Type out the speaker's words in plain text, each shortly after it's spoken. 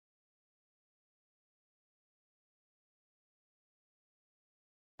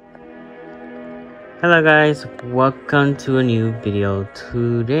Hello guys, welcome to a new video.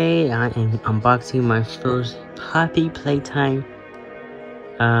 Today I am unboxing my first Poppy Playtime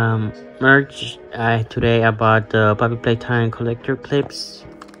merch. Today I bought the Poppy Playtime Collector Clips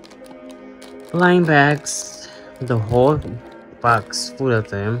blind bags, the whole box full of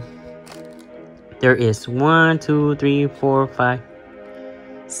them. There is 1, 2, 3, 4, 5,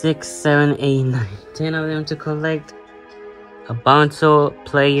 6, 7, 8, 9, 10 of them to collect. A Bunzo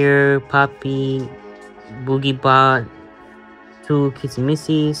player, Poppy, Boogie Bot, 2 Kissy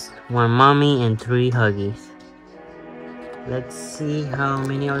Missies, 1 Mommy, and 3 Huggies. Let's see how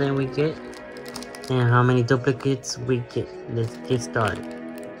many of them we get and how many duplicates we get. Let's get started.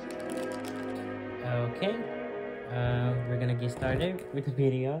 Okay, we're gonna get started with the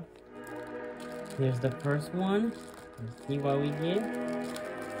video. Here's the first one. Let's see what we get.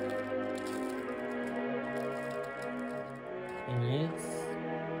 And it's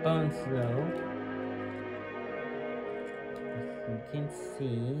Bunzo. You can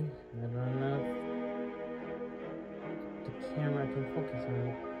see, I don't know if the camera can focus on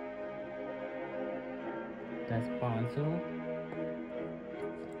it. That's Bunzo.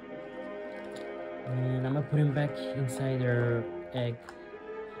 And I'm gonna put him back inside their egg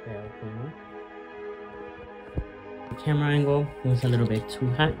shell thing. The camera angle was a little bit too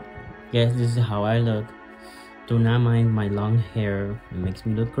high. Yes, this is how I look. Do not mind my long hair. It makes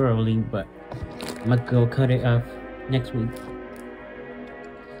me look girly, but I'm gonna go cut it off next week.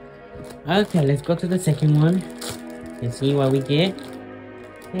 Okay, let's go to the second one and see what we get.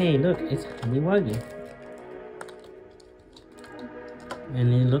 Hey, look, it's Huggy Wuggy.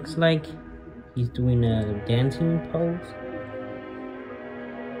 And it looks like he's doing a dancing pose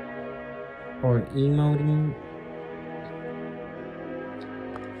or emoting.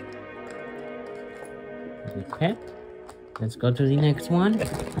 Okay, let's go to the next one.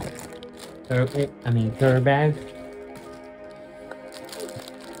 Third bag.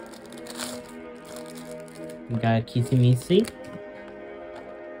 We got Kissy Missy.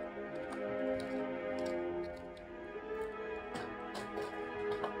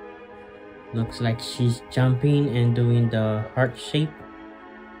 Looks like she's jumping and doing the heart shape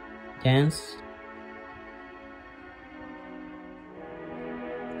dance.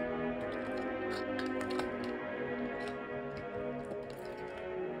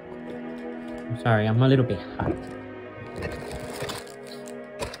 I'm sorry, I'm a little bit hot.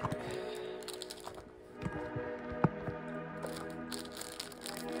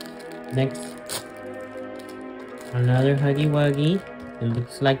 Next, another Huggy Wuggy. It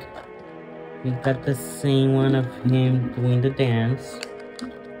looks like we got the same one of him doing the dance.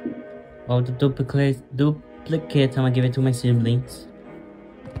 All the duplicates, I'm gonna give it to my siblings.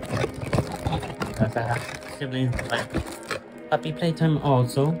 Because I have siblings like Poppy Playtime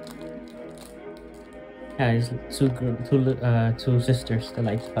also. Yeah, it's two sisters that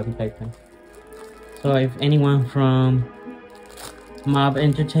like Poppy Playtime. So if anyone from Mob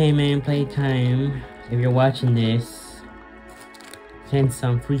Entertainment Playtime, if you're watching this, send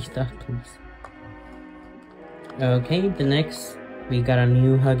some free stuff please. Okay, the next we got a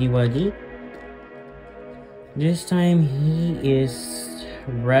new Huggy Wuggy. This time he is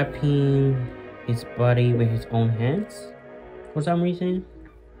wrapping his body with his own hands for some reason.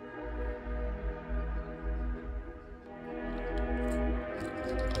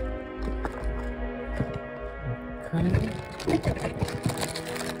 Okay.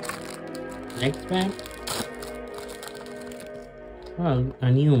 Next bag. Oh, a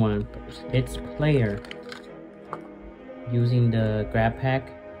new one. It's player. Using the grab pack.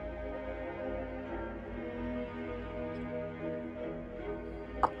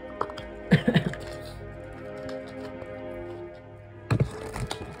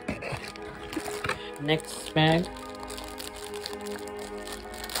 Next bag.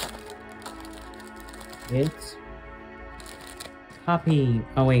 It's Poppy.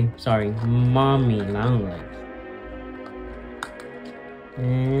 Oh wait, sorry, Mommy long legs.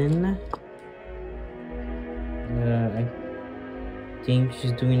 And I think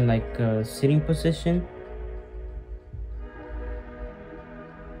she's doing like a sitting position.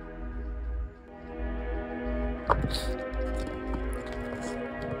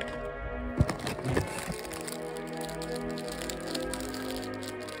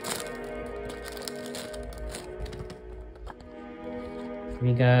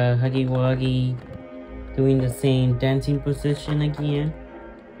 We got Huggy Wuggy doing the same dancing position again.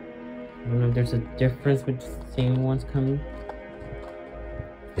 I don't know if there's a difference with the same ones coming.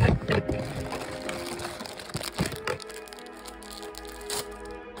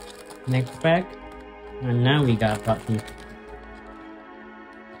 Next bag. And now we got Poppy.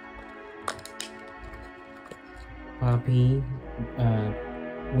 Poppy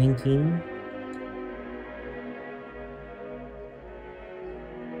winking.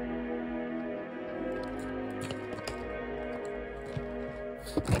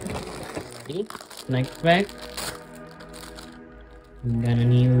 Next bag, we got a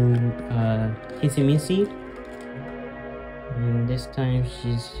new Kissy Missy, and this time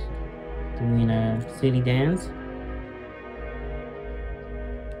she's doing a city dance.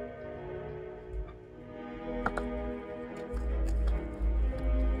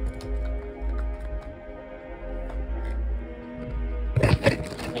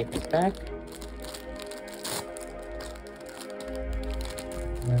 Next bag.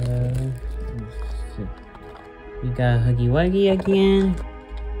 We got Huggy Wuggy again.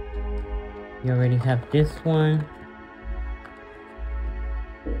 We already have this one.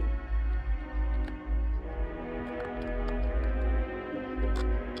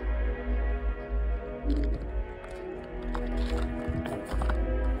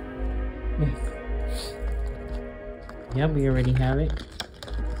 Yep, we already have it.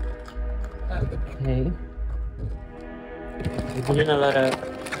 Okay. We're doing a lot of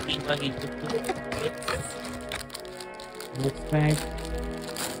Huggy Wuggy. Next bag,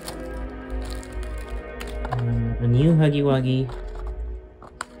 a new Huggy Wuggy.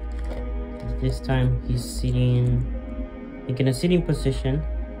 This time he's sitting, in a sitting position.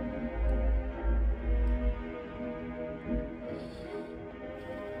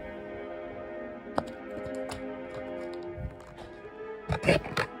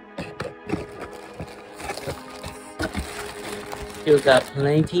 Still got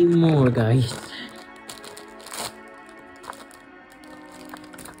plenty more, guys.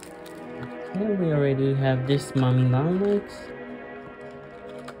 We already have this mommy long legs.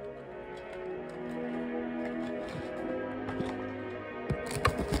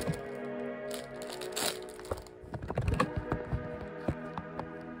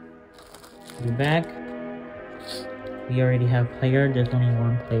 We're back. We already have player. There's only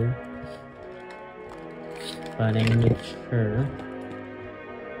one player, but I'm not sure.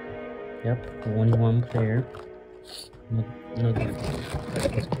 Yep, only one player. No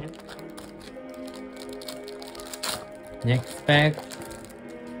Next pack.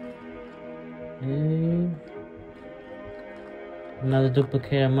 Another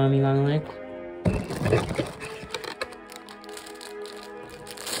duplicate of mommy long leg.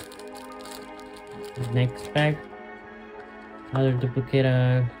 Next pack. Another duplicate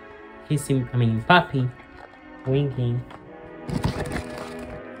of Poppy winking.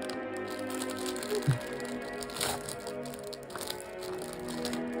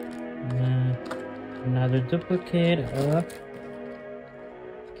 Another duplicate of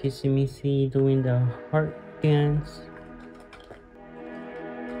Kissy Missy doing the heart dance.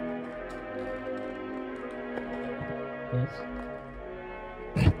 Yes.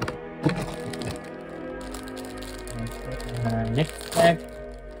 Next pack.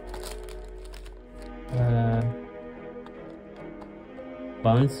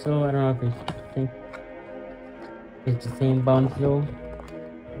 Bunzo. I don't know if it's the same Bunzo.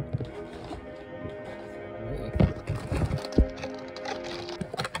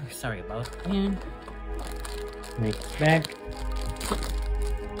 Sorry about that. Next bag.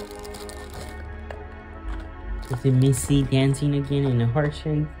 Kissy Missy dancing again in a heart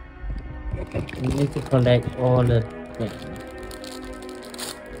shape. We need to collect all the things.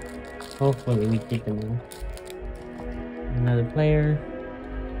 Hopefully we get them all. Another player.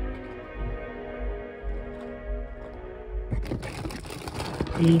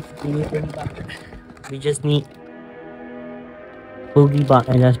 We just need Boogie Bot,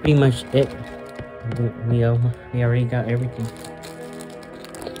 and that's pretty much it. We already got everything.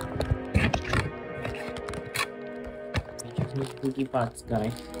 We just need Boogie Bots,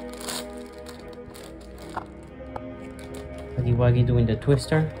 guys. Huggy Wuggy doing the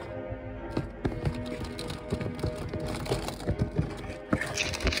twister.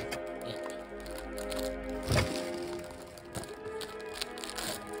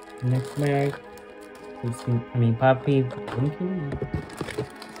 Next bag. Poppy winking.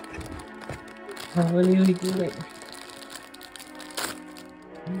 How will we do it?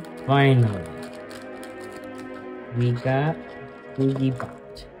 Finally, we got Boogie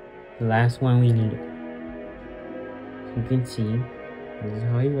Bot. The last one we needed. You can see, this is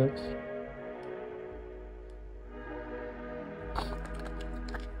how he looks.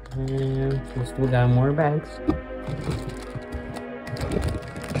 And we still got more bags.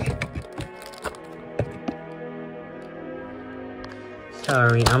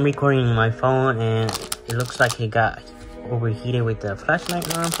 Sorry, I'm recording on my phone and it looks like it got overheated with the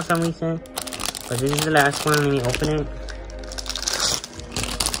flashlight on for some reason. But this is the last one. Let me open it.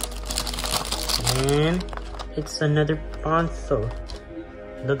 And it's another Bunzo.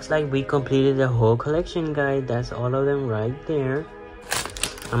 Looks like we completed the whole collection, guys. That's all of them right there.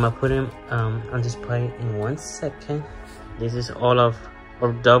 I'm gonna put them on display in 1 second. This is all of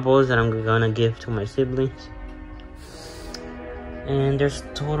doubles that I'm gonna give to my siblings. And there's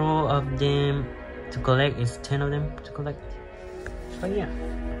total of them to collect is 10 of them to collect. So yeah,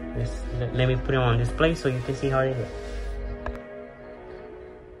 let me put them on display so you can see how they look.